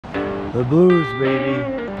The blues, baby.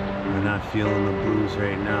 We're not feeling the blues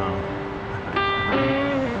right now.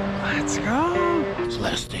 Let's go. It's the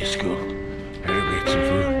last day of school. Gotta make some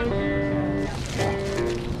food.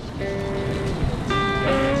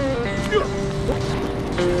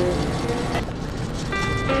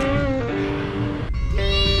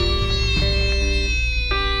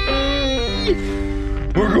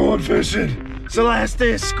 We're going fishing. It's the last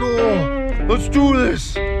day of school. Let's do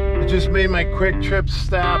this. I just made my quick trip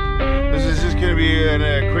stop. This is just gonna be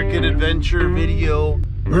a cricket adventure video.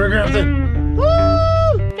 We're gonna have to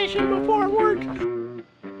woo, fishing before work.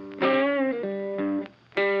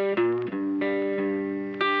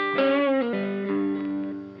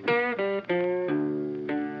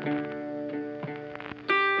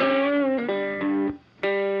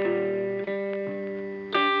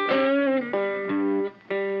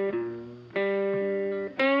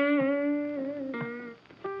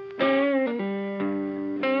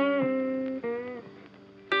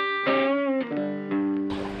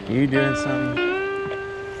 You doing something?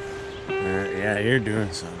 Yeah, you're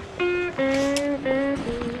doing something.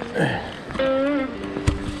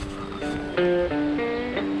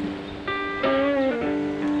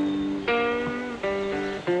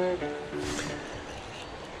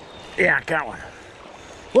 Yeah, I got one.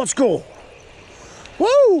 Let's go.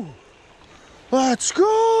 Woo! Let's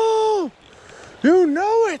go! You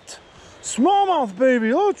know it! Smallmouth,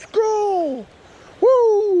 baby, let's go!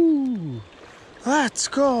 Woo! Let's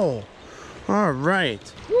go. All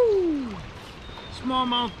right. Woo.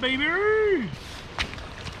 Smallmouth, baby.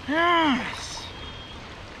 Yes.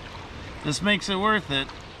 This makes it worth it.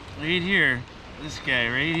 Right here. This guy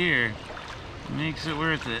right here makes it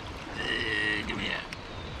worth it. Give me that.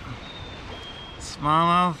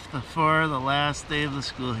 Smallmouth before the last day of the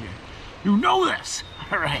school year. You know this.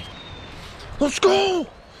 All right. Let's go.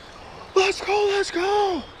 Let's go. Let's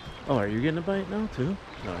go. Oh, are you getting a bite now too?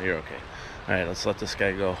 No, you're okay. All right, let's let this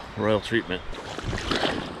guy go. Royal treatment.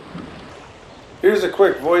 Here's a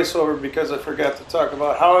quick voiceover because I forgot to talk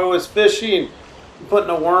about how I was fishing. I'm putting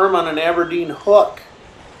a worm on an Aberdeen hook.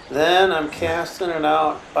 Then I'm casting it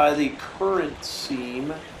out by the current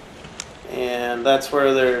seam. And that's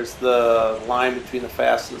where there's the line between the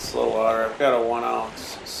fast and slow water. I've got a 1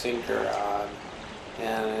 ounce sinker on.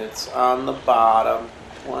 And it's on the bottom.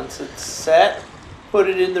 Once it's set, put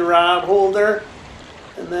it in the rod holder.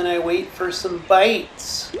 And then I wait for some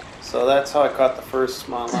bites. So that's how I caught the first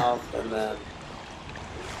smallmouth, and then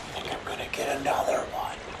I think I'm gonna get another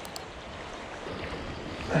one.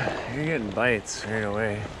 You're getting bites right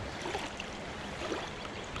away.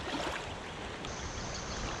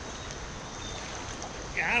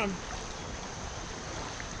 Got him.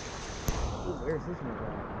 Ooh, where's this one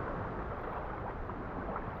going?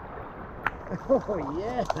 Oh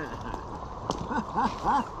yeah.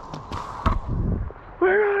 We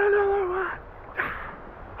got another one.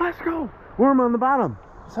 Let's go. Worm on the bottom.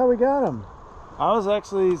 That's how we got him. I was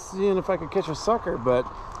actually seeing if I could catch a sucker, but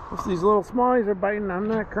if these little smallies are biting, I'm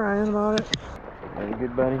not crying about it. Very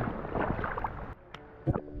good, buddy.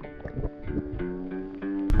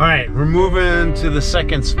 All right, we're moving to the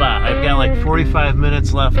second spot. I've got like 45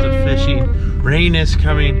 minutes left of fishing. Rain is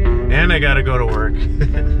coming, and I gotta go to work.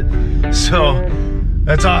 So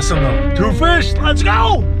that's awesome though. 2 fish. Let's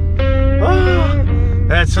go. Oh.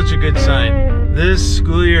 That's such a good sign. This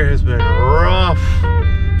school year has been rough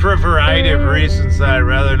for a variety of reasons that I'd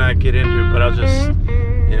rather not get into, but I'll just,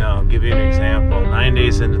 you know, give you an example. 9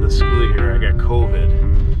 days into the school year, I got COVID,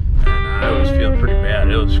 and I was feeling pretty bad.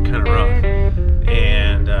 It was kind of rough,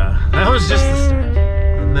 and that was just the start.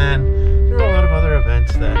 And then there were a lot of other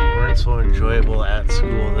events that weren't so enjoyable at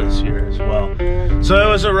school this year as well. So it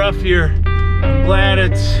was a rough year. I'm glad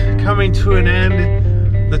it's coming to an end.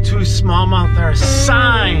 The 2 smallmouth are a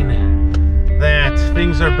sign that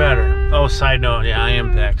things are better. Oh, side note, yeah, I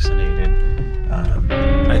am vaccinated.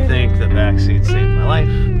 I think the vaccine saved my life.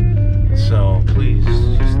 So please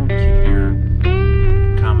just keep your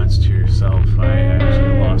comments to yourself. I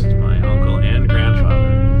actually lost my uncle and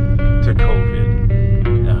grandfather to COVID.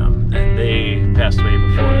 And they passed away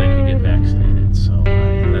before they could get vaccinated. So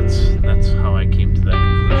that's how I came to that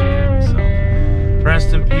conclusion for myself.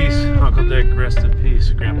 Rest in peace, Uncle Dick. Rest in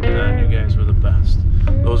peace, Grandpa Don. You guys were the best.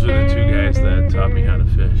 Those were the 2 guys that taught me how to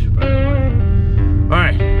fish, by the way. All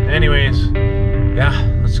right, anyways, yeah,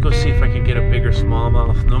 let's go see if I can get a bigger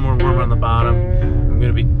smallmouth. No more worm on the bottom. I'm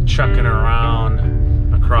gonna be chucking around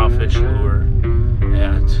a crawfish lure.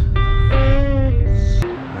 And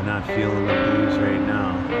we're not feeling the blues right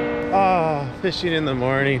now. Oh, fishing in the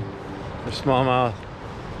morning for smallmouth.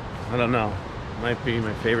 I don't know. Might be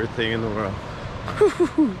my favorite thing in the world.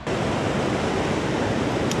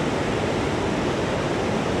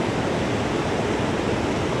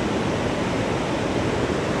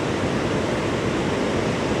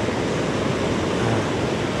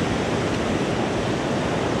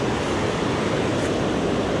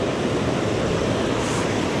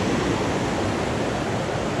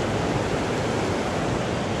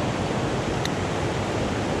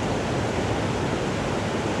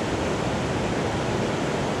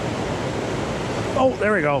 Oh,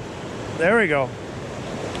 there we go. There we go.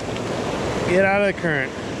 Get out of the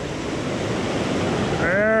current.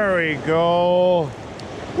 There we go.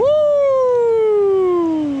 Woo!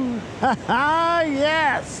 Haha,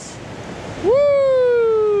 yes!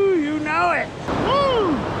 Woo! You know it.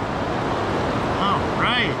 Woo! All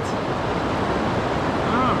right.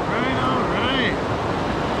 All right, all right.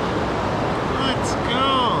 Let's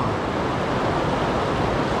go.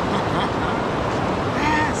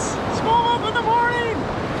 Yes! Smallmouth in the morning!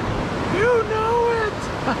 You know it!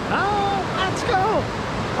 Let's go!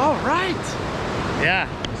 All right. Yeah,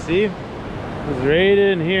 see? It was right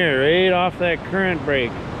in here, right off that current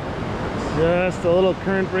break. Just a little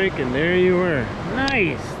current break and there you were.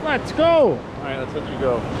 Nice, let's go. All right, let's let you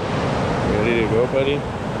go. Ready to go, buddy?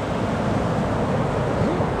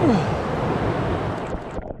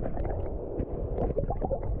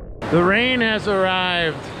 The rain has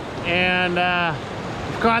arrived and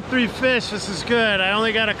we've caught 3 fish. This is good. I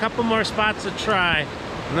only got a couple more spots to try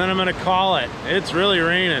and then I'm gonna call it. It's really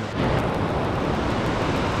raining.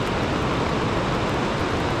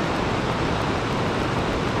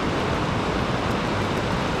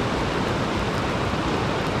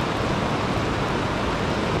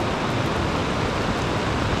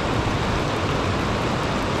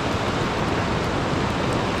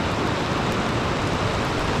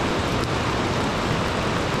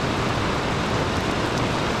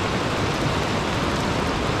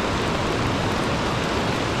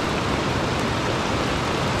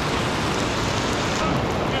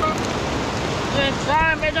 It's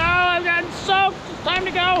time to go. I've gotten soaked. It's time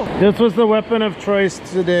to go. This was the weapon of choice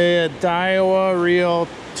today, a Daiwa Reel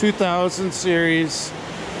 2000 series.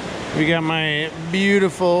 We got my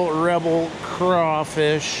beautiful Rebel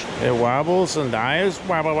crawfish. It wobbles and dives.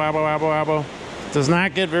 Wobble, wobble, wobble, wobble. Does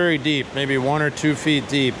not get very deep, maybe 1 or 2 feet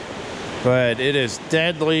deep, but it is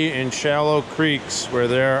deadly in shallow creeks where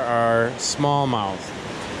there are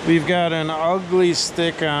smallmouth. We've got an ugly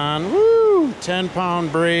stick on, woo,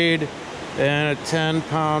 10-pound braid and a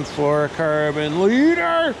 10-pound fluorocarbon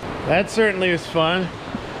leader. That certainly was fun.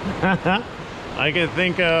 I can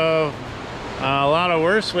think of a lot of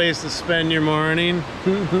worse ways to spend your morning.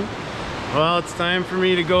 Well, it's time for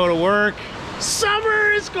me to go to work.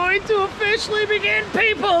 Summer is going to officially begin,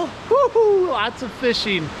 people. Woohoo! Lots of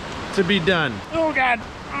fishing to be done. Oh God,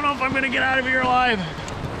 I don't know if I'm gonna get out of here alive.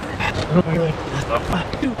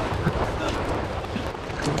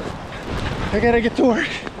 I gotta get to work.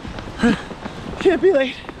 Can't be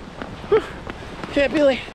late. Can't be late.